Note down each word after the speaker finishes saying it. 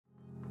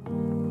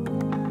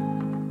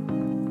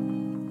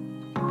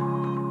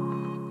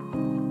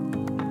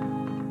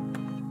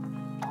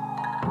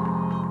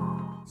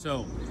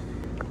So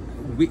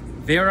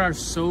there are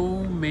so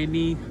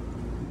many,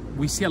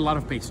 we see a lot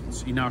of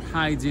patients. In our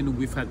hygiene,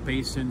 we've had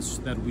patients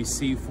that we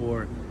see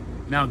for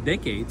now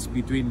decades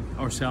between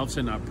ourselves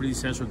and our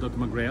predecessor, Dr.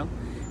 McGrail.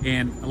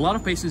 And a lot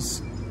of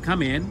patients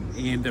come in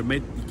and their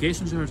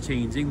medications are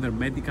changing, their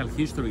medical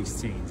history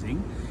is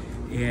changing,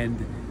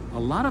 and a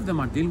lot of them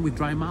are dealing with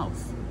dry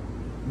mouth.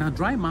 Now,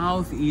 dry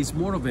mouth is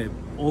more of an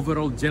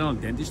overall general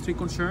dentistry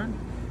concern,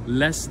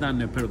 less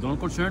than a periodontal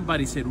concern, but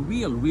it's a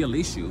real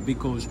issue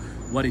because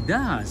what it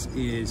does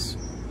is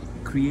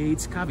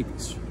creates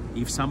cavities.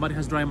 If somebody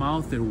has dry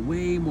mouth, they're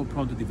way more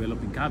prone to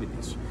developing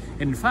cavities.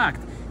 And in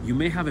fact, you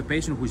may have a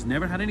patient who's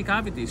never had any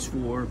cavities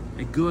for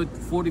a good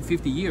 40,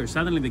 50 years.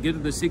 Suddenly they get to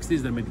the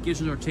 60s, their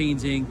medications are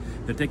changing,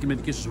 they're taking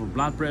medications for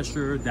blood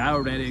pressure,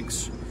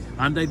 diuretics,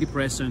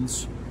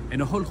 antidepressants,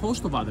 and a whole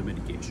host of other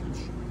medications,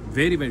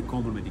 very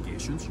common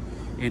medications,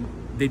 and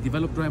they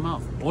develop dry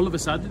mouth. All of a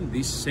sudden,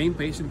 this same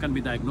patient can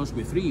be diagnosed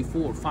with 3,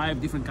 4,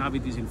 5 different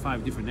cavities in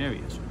 5 different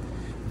areas.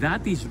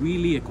 That is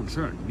really a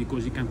concern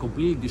because it can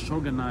completely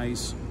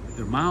disorganize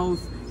their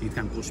mouth, it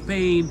can cause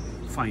pain,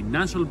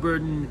 financial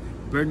burden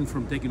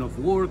from taking off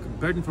work,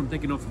 burden from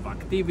taking off of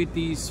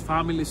activities,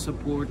 family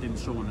support, and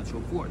so on and so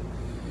forth.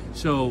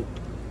 So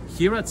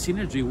here at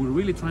Synergy, we're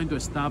really trying to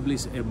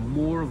establish a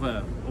more of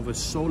a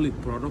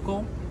solid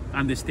protocol,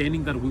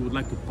 understanding that we would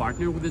like to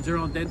partner with the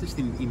general dentist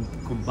in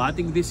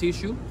combating this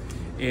issue.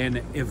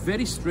 And a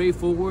very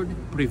straightforward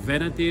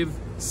preventative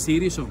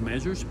series of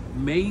measures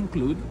may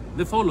include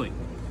the following: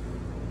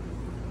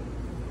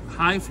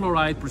 high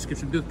fluoride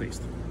prescription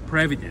toothpaste,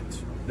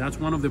 Prevident. That's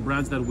one of the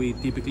brands that we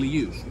typically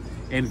use.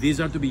 And these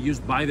are to be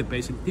used by the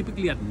patient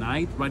typically at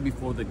night, right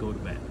before they go to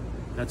bed.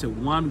 That's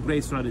one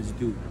great strategy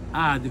to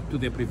add to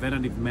the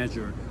preventative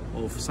measure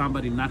of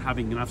somebody not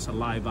having enough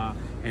saliva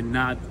and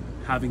not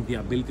having the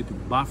ability to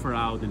buffer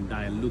out and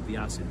dilute the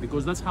acid,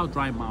 because that's how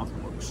dry mouth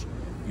works.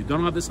 You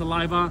don't have the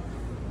saliva,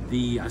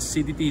 the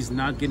acidity is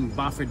not getting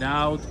buffered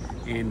out,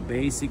 and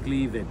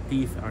basically the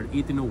teeth are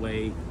eaten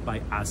away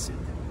by acid.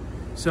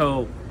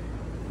 So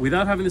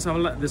without having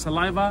the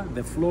saliva,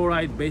 the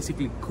fluoride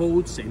basically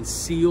coats and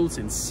seals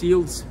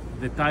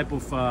the type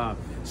of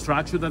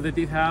structure that the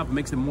teeth have,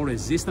 makes them more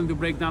resistant to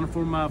breakdown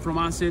from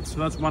acid. So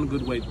that's one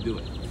good way to do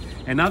it.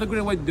 Another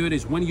great way to do it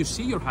is when you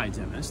see your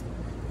hygienist,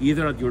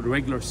 either at your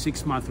regular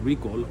 6-month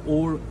recall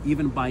or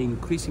even by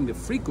increasing the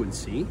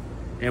frequency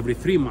every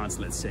 3 months,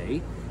 let's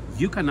say,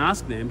 you can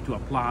ask them to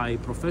apply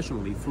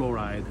professionally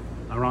fluoride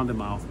around the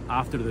mouth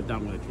after they're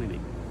done with the cleaning.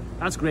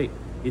 That's great.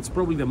 It's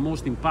probably the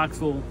most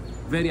impactful,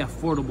 very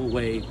affordable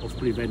way of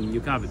preventing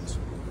new cavities.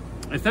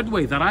 A third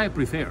way that I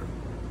prefer,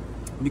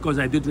 because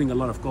I do drink a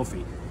lot of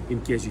coffee, in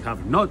case you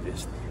haven't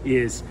noticed,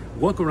 is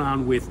walk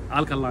around with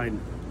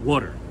alkaline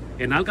water.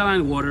 And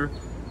alkaline water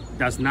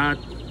does not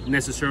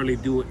necessarily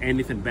do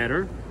anything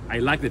better. I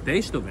like the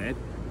taste of it,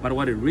 but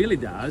what it really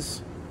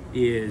does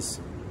is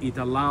it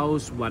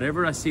allows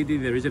whatever acidity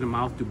there is in the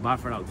mouth to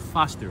buffer out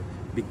faster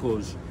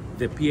because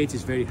the pH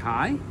is very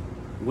high.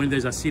 When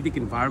there's acidic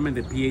environment,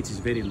 the pH is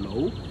very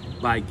low.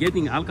 By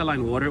getting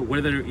alkaline water,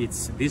 whether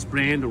it's this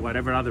brand or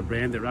whatever other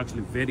brand, they're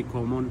actually very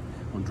common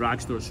on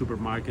drugstores,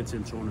 supermarkets,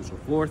 and so on and so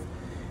forth.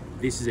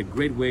 This is a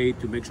great way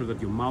to make sure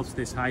that your mouth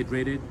stays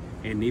hydrated.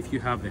 And if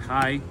you have the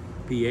high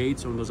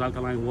pH on those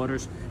alkaline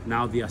waters,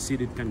 now the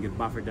acidity can get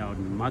buffered out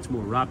in a much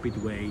more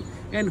rapid way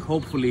and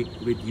hopefully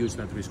reduce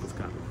that risk of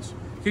cavities.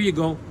 Here you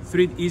go,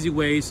 3 easy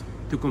ways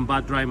to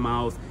combat dry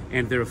mouth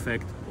and their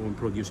effect on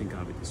producing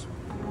cavities.